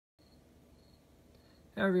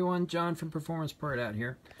Hey everyone, John from Performance Part out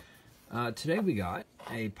here. Today we got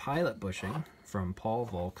a pilot bushing from Paul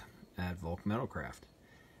VOLK at VOLK Metalcraft.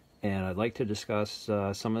 And I'd like to discuss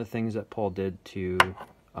some of the things that Paul did to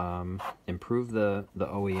improve the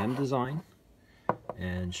OEM design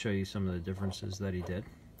and show you some of the differences that he did.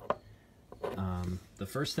 The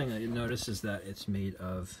first thing that you notice is that it's made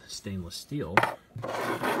of stainless steel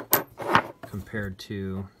compared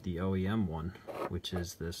to the OEM one, which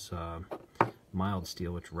is this mild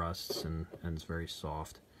steel, which rusts and is very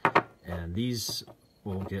soft. And these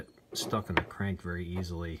will get stuck in the crank very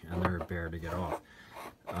easily, and they're a bear to get off.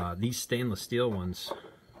 These stainless steel ones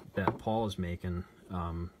that Paul is making,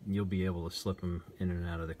 you'll be able to slip them in and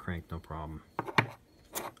out of the crank no problem.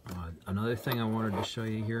 Another thing I wanted to show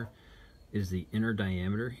you here is the inner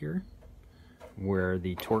diameter here, where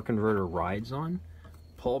the torque converter rides on.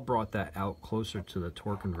 Paul brought that out closer to the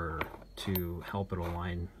torque converter to help it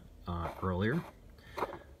align earlier.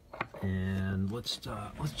 And let's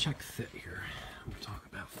check fit here. We'll talk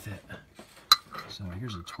about fit. So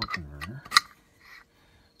here's a torque converter.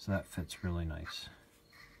 So that fits really nice.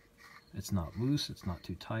 It's not loose, it's not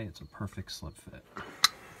too tight, it's a perfect slip fit.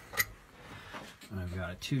 And I've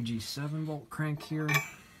got a 2G7 bolt crank here.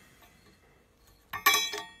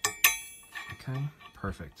 Okay,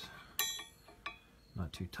 perfect.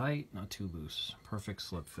 Not too tight, not too loose. Perfect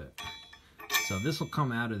slip fit. So this will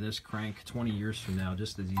come out of this crank 20 years from now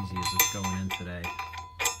just as easy as it's going in today,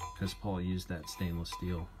 because Paul used that stainless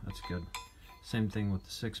steel. That's good. Same thing with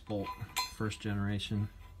the 6-bolt, first generation.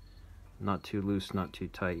 Not too loose, not too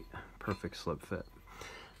tight. Perfect slip fit.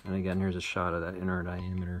 And again, here's a shot of that inner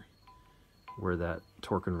diameter where that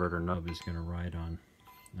torque converter nub is going to ride on.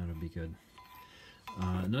 That'll be good.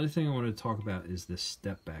 Another thing I wanted to talk about is this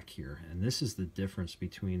step back here, and this is the difference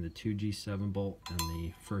between the 2G7 bolt and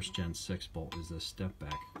the first gen 6 bolt, is this step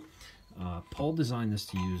back. Paul designed this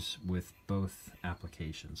to use with both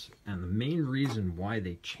applications, and the main reason why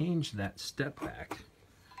they changed that step back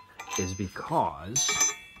is because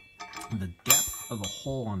the depth of the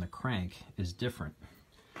hole on the crank is different.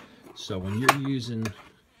 So when you're using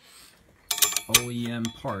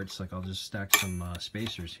OEM parts, like I'll just stack some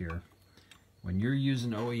spacers here. When you're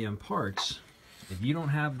using OEM parts, if you don't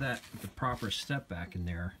have the proper step back in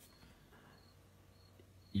there,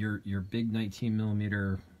 your big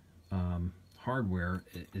 19mm hardware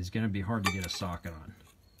is going to be hard to get a socket on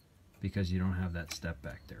because you don't have that step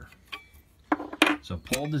back there. So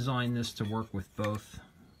Paul designed this to work with both,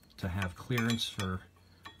 to have clearance for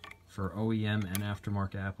OEM and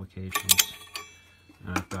aftermarket applications.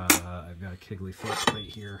 And I've got a Kigley foot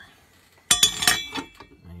plate here.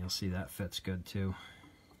 And you'll see that fits good too.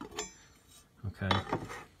 Okay.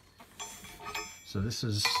 So this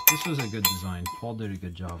was a good design. Paul did a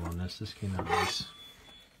good job on this. This came out nice.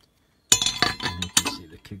 And you can see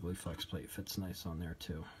the Kigley flex plate fits nice on there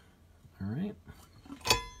too. Alright.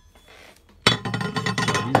 So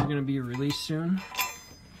these are going to be released soon.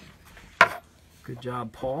 Good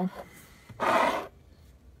job, Paul, at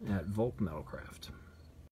VOLK Metalcraft.